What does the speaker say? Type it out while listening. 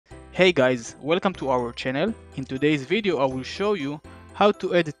Hey guys, welcome to our channel. In today's video I will show you how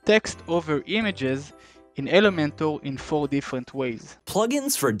to add text over images in Elementor in 4 different ways.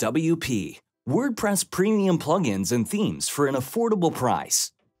 Plugins for WP, WordPress premium plugins and themes for an affordable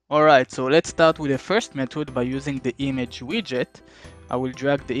price. Alright, so let's start with the first method by using the image widget. I will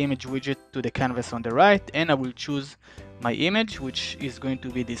drag the image widget to the canvas on the right and I will choose my image, which is going to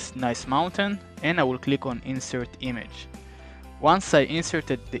be this nice mountain, and I will click on insert image. Once I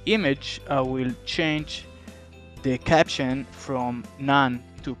inserted the image, I will change the caption from none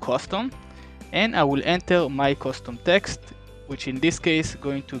to custom, and I will enter my custom text, which in this case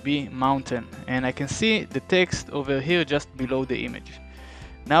going to be mountain, and I can see the text over here just below the image.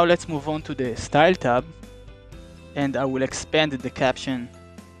 Now let's move on to the style tab, and I will expand the caption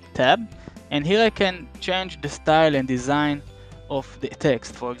tab, and here I can change the style and design of the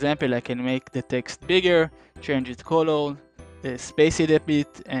text. For example, I can make the text bigger, change its color, space it a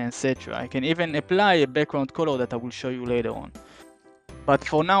bit, etc. I can even apply a background color that I will show you later on. But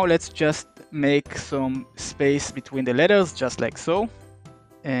for now, let's just make some space between the letters, just like so.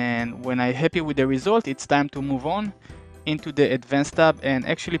 And when I'm happy with the result, it's time to move on into the advanced tab and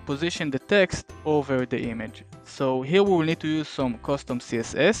actually position the text over the image. So here we will need to use some custom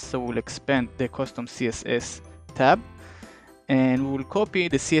CSS. So we'll expand the custom CSS tab and we will copy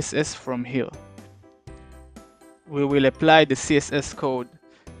the CSS from here. We will apply the CSS code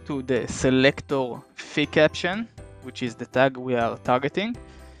to the selector fee caption, which is the tag we are targeting,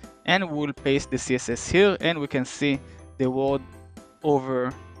 and we will paste the CSS here and we can see the word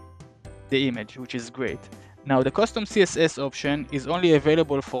over the image, which is great. Now the custom CSS option is only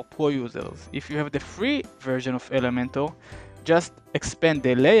available for pro users. If you have the free version of Elementor, just expand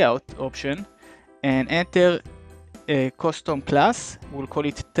the layout option and enter a custom class. We'll call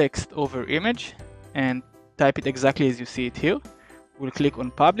it text over image and type it exactly as you see it here. We'll click on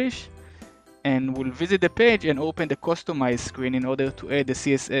publish and we'll visit the page and open the customize screen in order to add the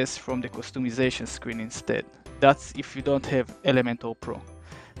CSS from the customization screen instead. That's if you don't have Elementor Pro.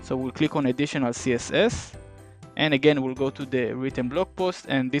 So we'll click on additional CSS, and again we'll go to the written blog post,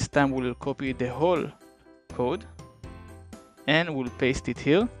 and this time we'll copy the whole code and we'll paste it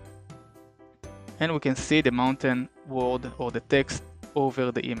here, and we can see the mountain word or the text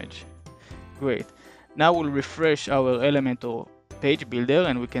over the image. Great. Now we'll refresh our Elementor page builder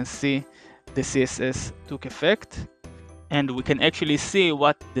and we can see the CSS took effect, and we can actually see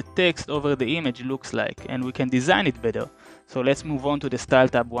what the text over the image looks like, and we can design it better. So let's move on to the style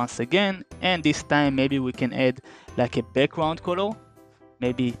tab once again, and this time maybe we can add like a background color,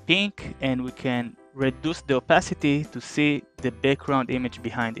 maybe pink, and we can reduce the opacity to see the background image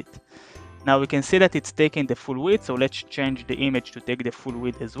behind it. Now we can see that it's taking the full width, so let's change the image to take the full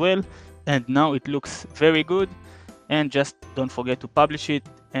width as well, and now it looks very good. And just don't forget to publish it,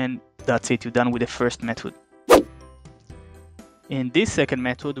 and that's it, you're done with the first method. In this second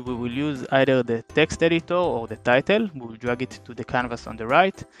method, we will use either the text editor or the title. We will drag it to the canvas on the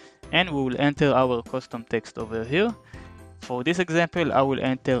right, and we will enter our custom text over here. For this example, I will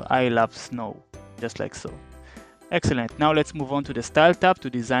enter I love snow, just like so. Excellent. Now let's move on to the style tab to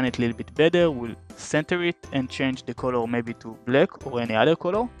design it a little bit better. We'll center it and change the color maybe to black or any other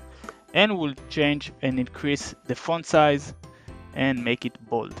color. And we'll change and increase the font size and make it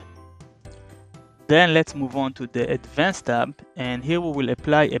bold. Then let's move on to the advanced tab, and here we will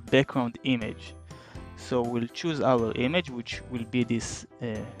apply a background image. So we'll choose our image, which will be this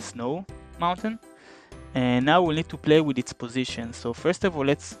snow mountain, and now we'll need to play with its position. So first of all,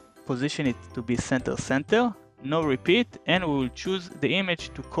 let's position it to be center, no repeat, and we will choose the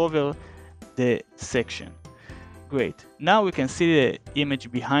image to cover the section. Great. Now we can see the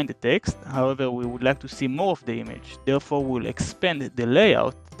image behind the text. However, we would like to see more of the image. Therefore, we'll expand the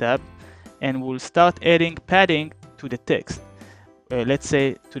layout tab and we'll start adding padding to the text. Let's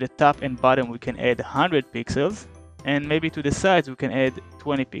say to the top and bottom we can add 100 pixels, and maybe to the sides we can add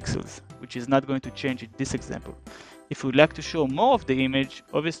 20 pixels, which is not going to change in this example. If you'd like to show more of the image,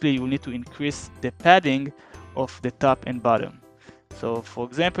 obviously you will need to increase the padding of the top and bottom. So for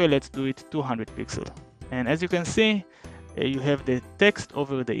example, let's do it 200 pixels. And as you can see, you have the text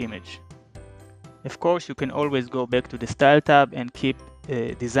over the image. Of course, you can always go back to the style tab and keep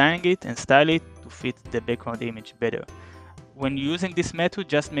designing it and style it to fit the background image better. When using this method,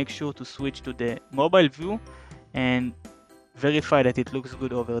 just make sure to switch to the mobile view and verify that it looks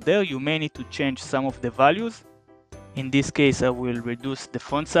good over there. You may need to change some of the values. In this case, I will reduce the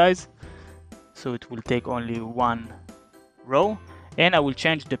font size, so it will take only one row, and I will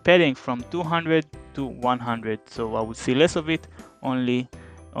change the padding from 200 to 100, so I will see less of it only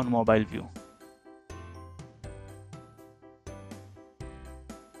on mobile view.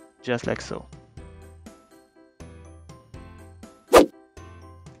 just like so.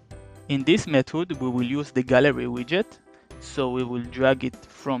 In this method, we will use the gallery widget. So we will drag it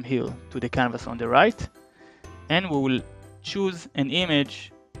from here to the canvas on the right, and we will choose an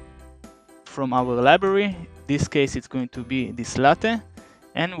image from our library. In this case, it's going to be this latte,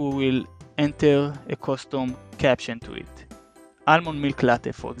 and we will enter a custom caption to it. Almond milk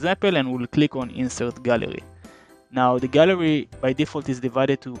latte, for example, and we'll click on insert gallery. Now the gallery by default is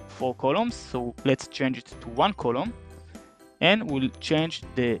divided to 4 columns, so let's change it to 1 column, and we'll change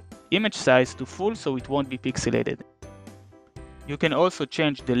the image size to full so it won't be pixelated. You can also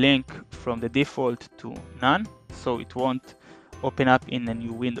change the link from the default to none, so it won't open up in a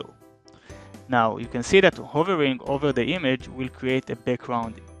new window. Now you can see that hovering over the image will create a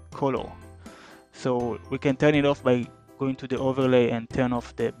background color. So we can turn it off by going to the overlay and turn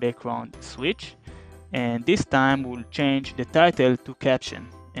off the background switch. And this time we'll change the title to caption,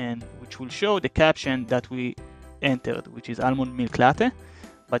 and which will show the caption that we entered, which is almond milk latte,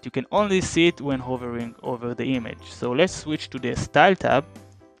 but you can only see it when hovering over the image. So let's switch to the style tab,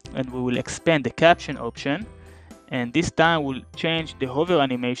 and we will expand the caption option, and this time we'll change the hover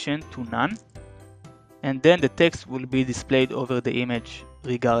animation to none, and then the text will be displayed over the image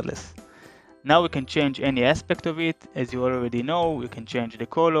regardless. Now we can change any aspect of it. As you already know, we can change the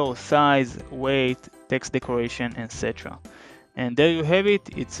color, size, weight, text decoration, etc. And there you have it.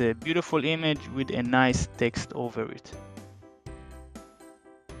 It's a beautiful image with a nice text over it.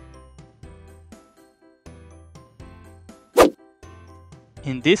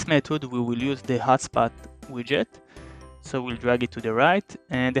 In this method, we will use the hotspot widget. So we'll drag it to the right,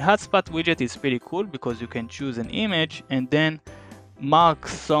 and the hotspot widget is pretty cool because you can choose an image and then mark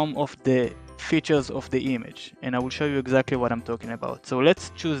some of the features of the image, and I will show you exactly what I'm talking about. So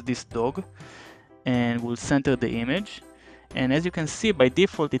let's choose this dog, and we'll center the image, and as you can see, by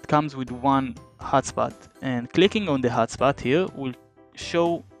default it comes with one hotspot, and clicking on the hotspot here will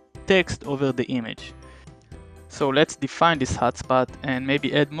show text over the image. So let's define this hotspot and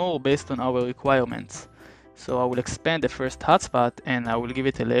maybe add more based on our requirements. So I will expand the first hotspot and I will give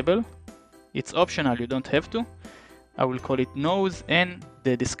it a label. It's optional, you don't have to. I will call it nose, and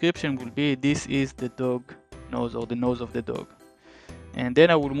the description will be this is the dog nose, or the nose of the dog. And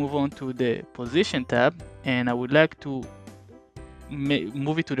then I will move on to the position tab, and I would like to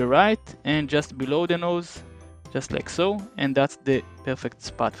move it to the right and just below the nose, just like so, and that's the perfect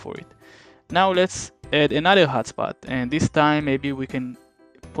spot for it. Now let's add another hotspot, and this time maybe we can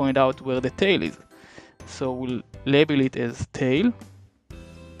point out where the tail is. So we'll label it as tail,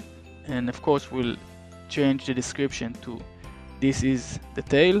 and of course we'll change the description to this is the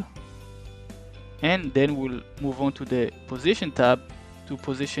tail, and then we'll move on to the position tab to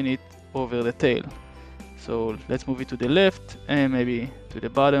position it over the tail. So let's move it to the left and maybe to the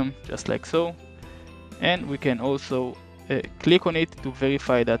bottom, just like so, and we can also click on it to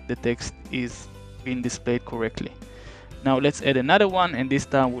verify that the text is being displayed correctly. Now let's add another one, and this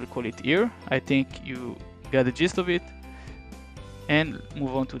time we'll call it ear. I think you got the gist of it, and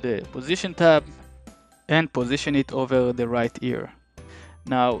move on to the position tab and position it over the right ear.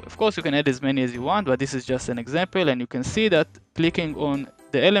 Now, of course, you can add as many as you want, but this is just an example, and you can see that clicking on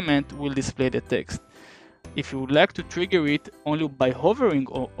the element will display the text. If you would like to trigger it only by hovering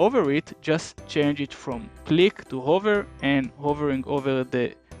over it, just change it from click to hover, and hovering over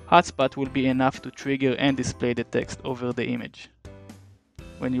the hotspot will be enough to trigger and display the text over the image.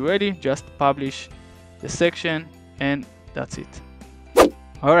 When you're ready, just publish the section, and that's it.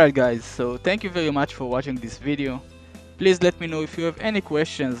 Alright guys, so thank you very much for watching this video. Please let me know if you have any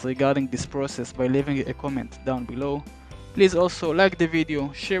questions regarding this process by leaving a comment down below. Please also like the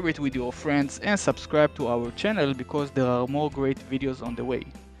video, share it with your friends, and subscribe to our channel because there are more great videos on the way.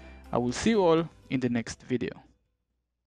 I will see you all in the next video.